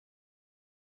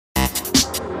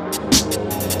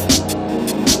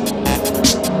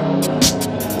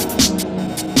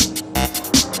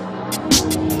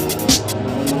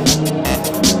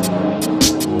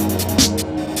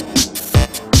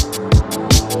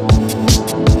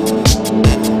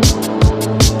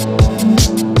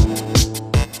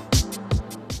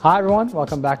Hi everyone,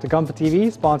 welcome back to Gunpla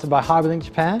TV, sponsored by HobbyLink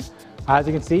Japan. As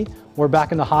you can see, we're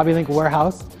back in the HobbyLink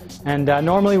warehouse, and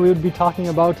normally we would be talking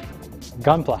about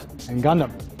Gunpla and Gundam.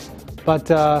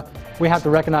 But we have to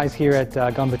recognize here at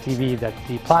Gunpla TV that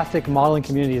the plastic modeling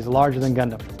community is larger than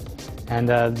Gundam. And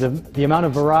the amount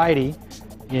of variety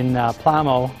in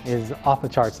plamo is off the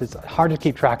charts. It's hard to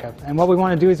keep track of. And what we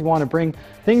want to do is we want to bring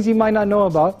things you might not know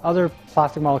about, other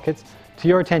plastic model kits, to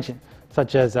your attention,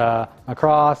 such as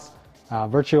Macross,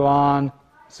 Virtuon,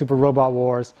 Super Robot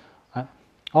Wars,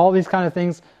 all these kind of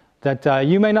things that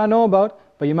you may not know about,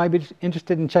 but you might be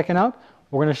interested in checking out.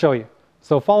 We're going to show you.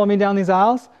 So follow me down these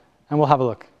aisles and we'll have a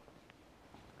look.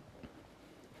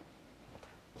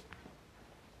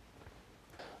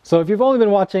 So if you've only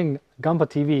been watching Gunpla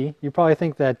TV, you probably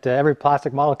think that every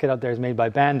plastic model kit out there is made by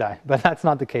Bandai, but that's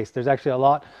not the case. There's actually a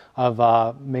lot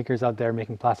of makers out there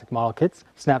making plastic model kits,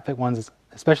 Snapfit ones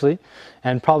especially,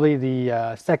 and probably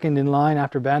the second in line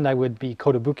after Bandai would be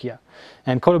Kotobukiya.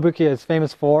 And Kotobukiya is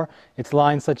famous for its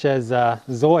lines such as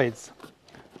Zoids.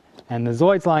 And the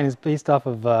Zoids line is based off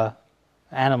of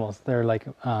animals. They're like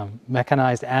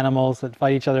mechanized animals that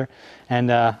fight each other. And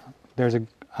there's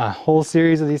a whole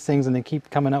series of these things, and they keep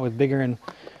coming out with bigger and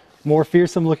more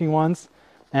fearsome looking ones.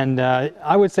 And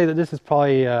I would say that this is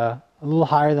probably a little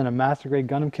higher than a master grade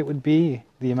Gundam kit would be,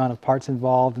 the amount of parts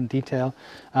involved and detail.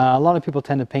 A lot of people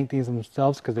tend to paint these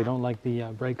themselves because they don't like the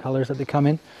bright colors that they come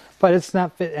in. But it's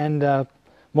snap fit and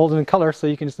molded in color, so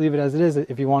you can just leave it as it is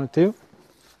if you want it to.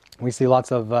 We see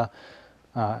lots of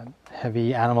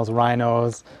heavy animals,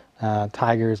 rhinos,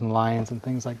 tigers and lions and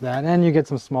things like that. And you get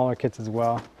some smaller kits as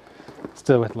well,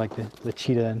 still with like the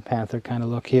cheetah and panther kind of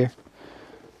look here.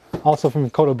 Also from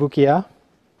Kotobukiya.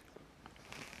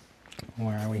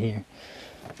 Where are we here?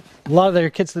 A lot of their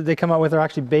kits that they come out with are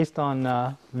actually based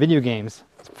on video games.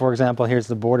 For example, here's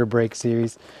the Border Break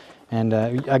series, and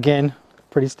again,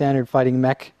 pretty standard fighting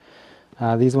mech.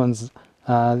 These ones,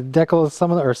 decals,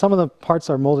 some of the parts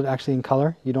are molded actually in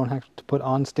color. You don't have to put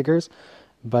on stickers,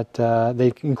 but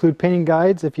they include painting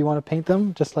guides if you want to paint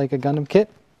them, just like a Gundam kit,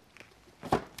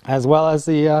 as well as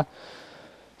the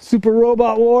Super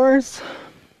Robot Wars.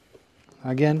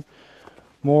 Again,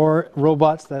 more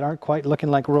robots that aren't quite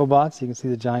looking like robots. You can see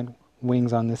the giant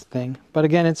wings on this thing. But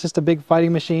again, it's just a big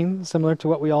fighting machine, similar to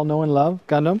what we all know and love,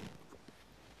 Gundam.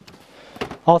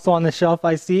 Also on the shelf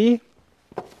I see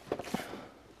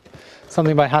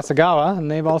something by Hasegawa, and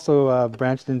they've also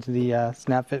branched into the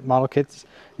Snapfit model kits.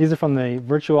 These are from the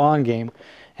Virtuon game.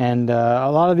 And a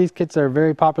lot of these kits are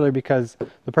very popular because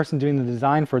the person doing the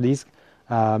design for these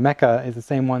mecha is the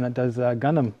same one that does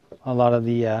Gundam. A lot of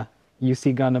the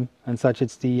UC Gundam and such,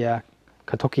 it's the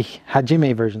Katoki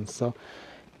Hajime versions. So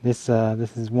this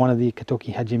is one of the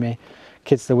Katoki Hajime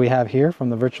kits that we have here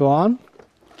from the Virtuon.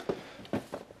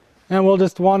 And we'll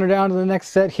just wander down to the next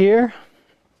set here.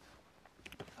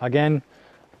 Again,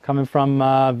 coming from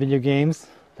video games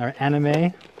or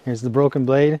anime. Here's the Broken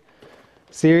Blade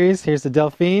series. Here's the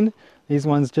Delphine. These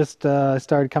ones just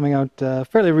started coming out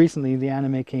fairly recently. The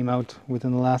anime came out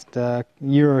within the last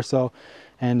year or so.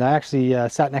 And I actually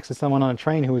sat next to someone on a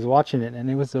train who was watching it, and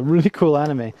it was a really cool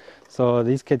anime. So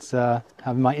these kits have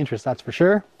my interest, that's for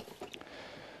sure.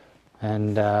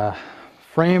 And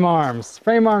frame arms.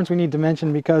 Frame arms we need to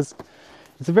mention because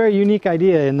it's a very unique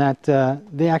idea in that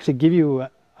they actually give you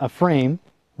a frame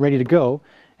ready to go,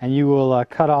 and you will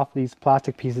cut off these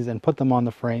plastic pieces and put them on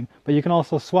the frame. But you can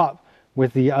also swap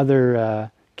with the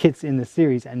other kits in the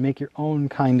series and make your own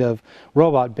kind of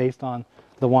robot based on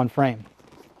the one frame.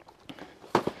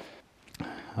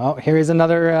 Oh, here is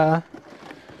another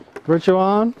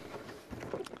Virtuon.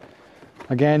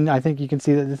 Again, I think you can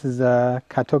see that this is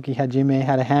Katoki Hajime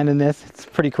had a hand in this. It's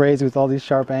pretty crazy with all these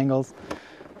sharp angles,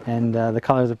 and the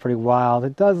colors are pretty wild.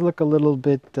 It does look a little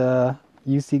bit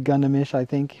UC Gundam-ish, I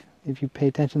think, if you pay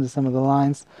attention to some of the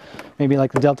lines. Maybe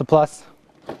like the Delta Plus.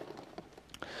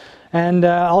 And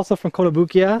also from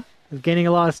Kotobukiya, it's gaining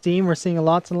a lot of steam. We're seeing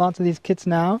lots and lots of these kits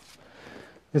now.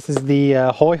 This is the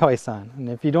Hoi Hoi-san, and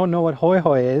if you don't know what Hoi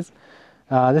Hoi is,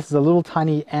 this is a little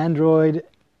tiny android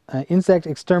insect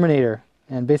exterminator,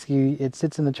 and basically it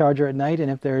sits in the charger at night, and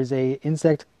if there's a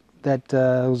insect that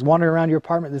was wandering around your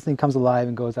apartment, this thing comes alive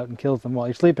and goes out and kills them while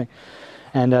you're sleeping.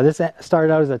 And this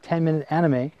started out as a 10-minute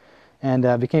anime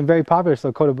and became very popular,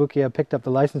 so Kotobukiya picked up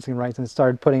the licensing rights and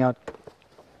started putting out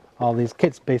all these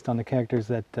kits based on the characters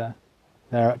that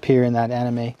appear in that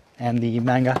anime and the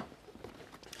manga.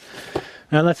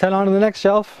 Now let's head on to the next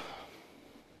shelf.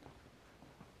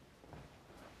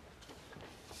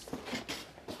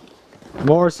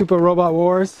 More Super Robot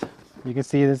Wars. You can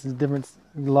see this is different,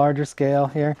 larger scale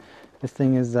here. This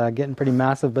thing is getting pretty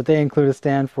massive, but they include a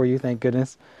stand for you, thank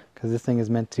goodness, because this thing is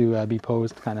meant to be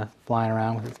posed kind of flying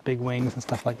around with its big wings and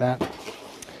stuff like that.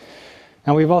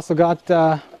 And we've also got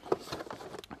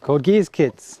Code Geass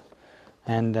kits,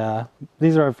 and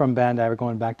these are from Bandai. We're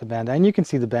going back to Bandai, and you can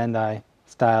see the Bandai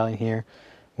style in here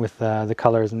with the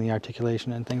colors and the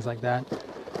articulation and things like that.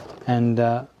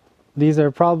 And these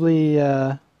are probably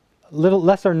a little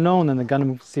lesser known than the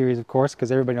Gundam series, of course,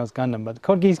 because everybody knows Gundam, but the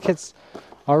Code Geass kits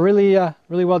are really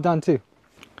really well done too.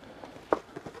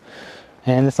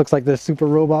 And this looks like the Super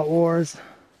Robot Wars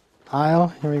aisle.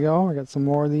 Here we go. We got some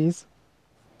more of these.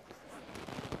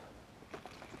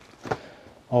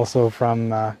 Also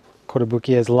from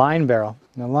Kotobukiya's Line Barrel.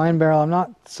 Now, Line Barrel I'm not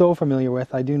so familiar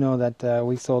with. I do know that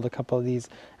we sold a couple of these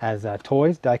as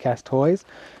toys, die-cast toys,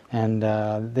 and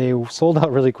they sold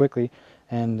out really quickly.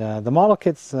 And the model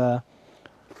kits,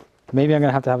 maybe I'm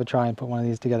going to have a try and put one of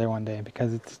these together one day,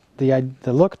 because it's the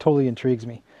look totally intrigues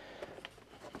me.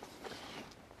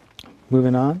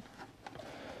 Moving on.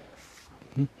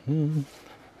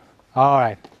 All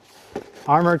right,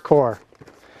 Armored Core.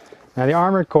 Now the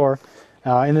Armored Core,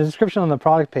 in the description on the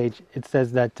product page, it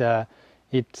says that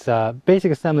it's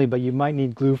basic assembly, but you might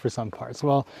need glue for some parts.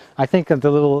 Well, I think that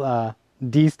the little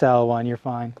D-style one, you're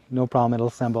fine, no problem, it'll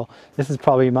assemble. This is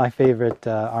probably my favorite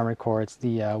Armored Core. It's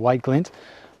the white glint.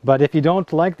 But if you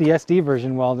don't like the SD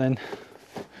version, well then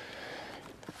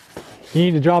you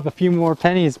need to drop a few more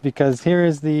pennies, because here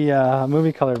is the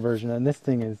movie color version, and this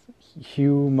thing is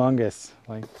humongous.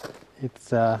 Like,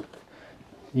 it's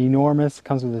enormous.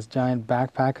 Comes with this giant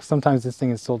backpack. Sometimes this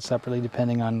thing is sold separately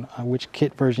depending on which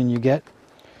kit version you get.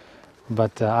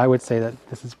 But I would say that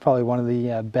this is probably one of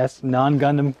the best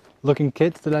non-Gundam looking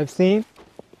kits that I've seen.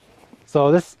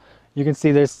 So this, you can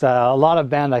see there's a lot of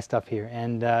Bandai stuff here,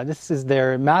 and this is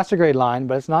their master grade line,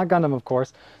 but it's not Gundam, of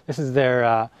course. This is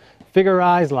their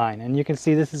Figure-Eyes line, and you can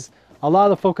see this is a lot of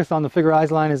the focus on the Figure-Eyes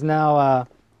line is now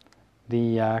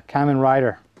the Kamen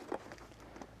Rider,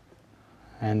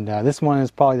 and this one is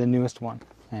probably the newest one.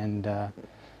 And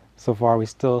so far we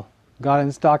still got it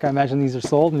in stock. I imagine these are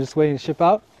sold and just waiting to ship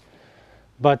out.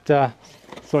 But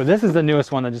so this is the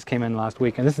newest one that just came in last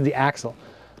week, and this is the Axle.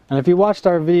 And if you watched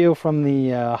our video from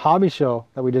the hobby show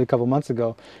that we did a couple months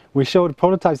ago, we showed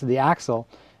prototypes of the Axle,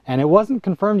 and it wasn't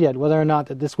confirmed yet whether or not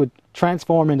that this would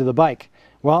transform into the bike.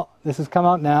 Well, this has come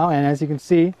out now, and as you can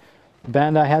see,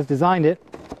 Bandai has designed it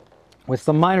with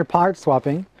some minor part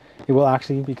swapping. It will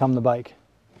actually become the bike.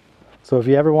 So if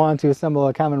you ever want to assemble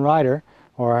a Kamen Rider,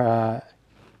 or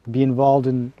be involved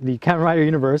in the Kamen Rider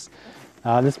universe,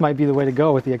 this might be the way to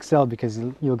go with the Excel, because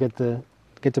you'll get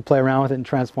to play around with it and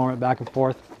transform it back and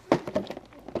forth.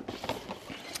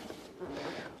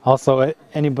 Also,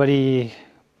 anybody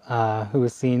who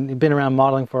has been around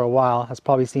modeling for a while has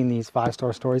probably seen these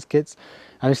 5-star stories kits.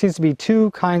 And there seems to be two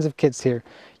kinds of kits here.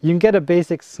 You can get a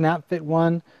basic Snapfit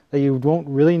one that you won't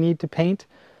really need to paint,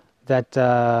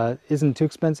 that isn't too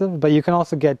expensive, but you can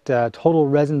also get total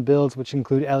resin builds, which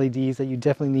include LEDs that you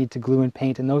definitely need to glue and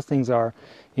paint, and those things are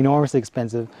enormously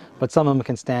expensive, but some of them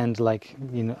can stand like,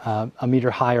 you know, a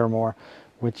meter high or more,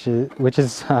 which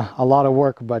is a lot of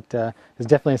work, but is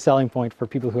definitely a selling point for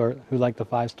people who like the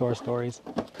 5-star stories.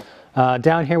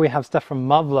 Down here we have stuff from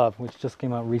Muv-Luv, which just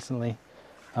came out recently.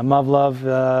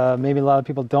 Muv-Luv, maybe a lot of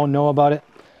people don't know about it,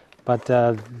 but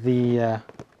the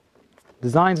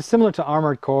designs are similar to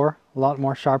Armored Core, a lot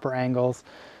more sharper angles,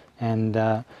 and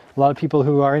a lot of people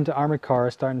who are into Armored Core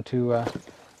are starting to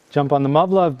jump on the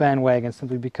Muv-Luv bandwagon,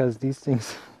 simply because these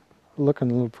things look a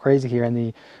little crazy here, and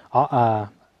the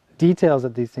details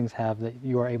that these things have that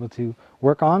you are able to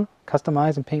work on,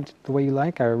 customize, and paint the way you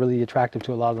like are really attractive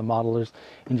to a lot of the modelers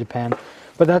in Japan.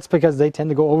 But that's because they tend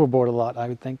to go overboard a lot, I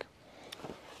would think.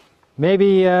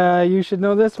 Maybe you should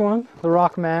know this one, the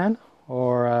Rockman,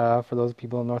 or for those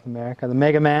people in North America, the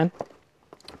Mega Man.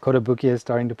 Kotobukiya is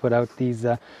starting to put out this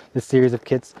series of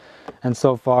kits, and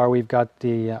so far we've got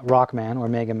the Rockman, or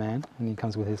Mega Man, and he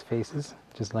comes with his faces,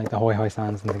 just like the Hoi Hoi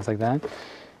Sans and things like that.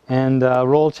 And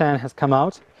Roll-chan has come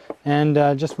out, and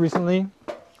just recently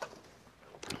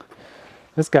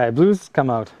this guy, Blues, has come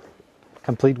out,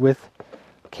 complete with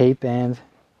cape and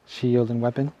shield and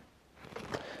weapon.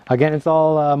 Again, it's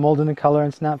all molded in color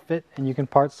and snap fit, and you can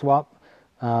part swap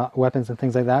weapons and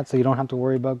things like that, so you don't have to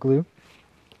worry about glue.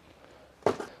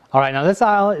 All right, now this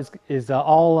aisle is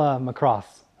all Macross,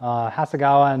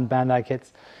 Hasegawa and Bandai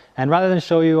kits. And rather than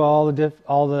show you all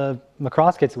the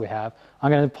Macross kits we have, I'm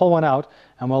going to pull one out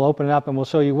and we'll open it up and we'll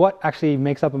show you what actually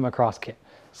makes up a Macross kit.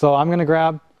 So I'm going to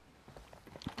grab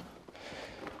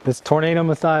this Tornado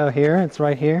Messiah here. It's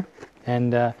right here,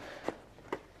 and we're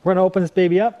going to open this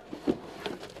baby up.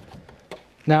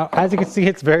 Now, as you can see,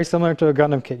 it's very similar to a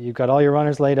Gundam kit. You've got all your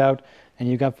runners laid out, and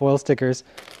you've got foil stickers.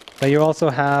 but you also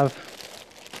have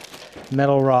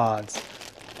metal rods.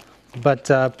 But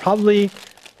probably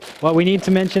what we need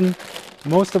to mention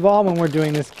most of all when we're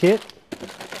doing this kit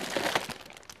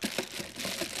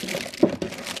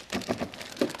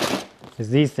is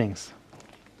these things.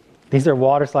 These are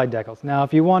water slide decals. Now,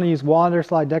 if you want to use water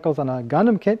slide decals on a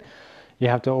Gundam kit, you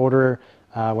have to order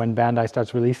when Bandai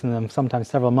starts releasing them, sometimes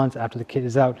several months after the kit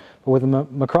is out. But with a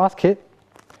Macross kit,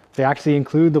 they actually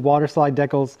include the water slide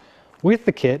decals with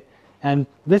the kit. And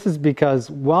this is because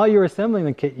while you're assembling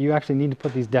the kit, you actually need to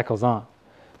put these decals on.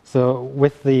 So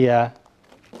with the,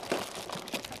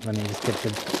 let me just get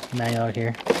the manual out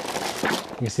here.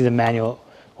 You can see the manual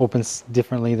opens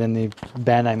differently than the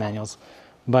Bandai manuals.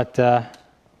 But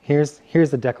here's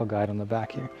the decal guide on the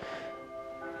back here.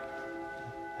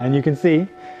 And you can see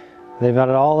they've got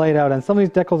it all laid out. And some of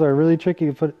these decals are really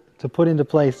tricky to put into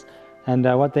place. And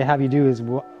what they have you do is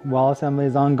while assembly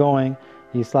is ongoing,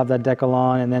 you slap that decal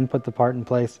on and then put the part in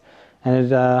place.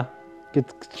 And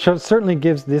it certainly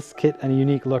gives this kit a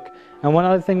unique look. And one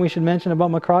other thing we should mention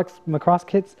about Macross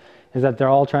kits is that they're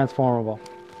all transformable.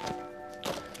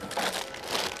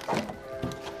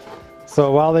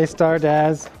 So while they start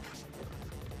as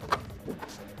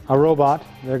a robot,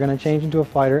 they're going to change into a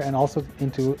fighter and also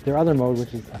into their other mode,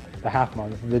 which is the half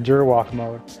mode, the Durwalk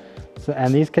mode. So,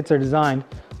 and these kits are designed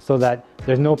so that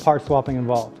there's no part swapping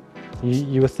involved.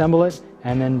 You assemble it,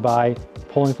 and then by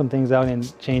pulling some things out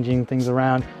and changing things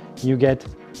around, you get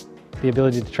the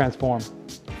ability to transform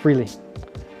freely.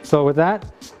 So with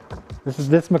that,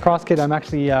 this Macross kit, I'm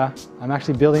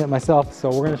actually building it myself. So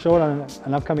we're going to show it on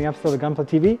an upcoming episode of Gunpla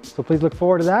TV. So please look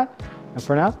forward to that. And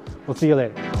for now, we'll see you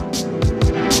later.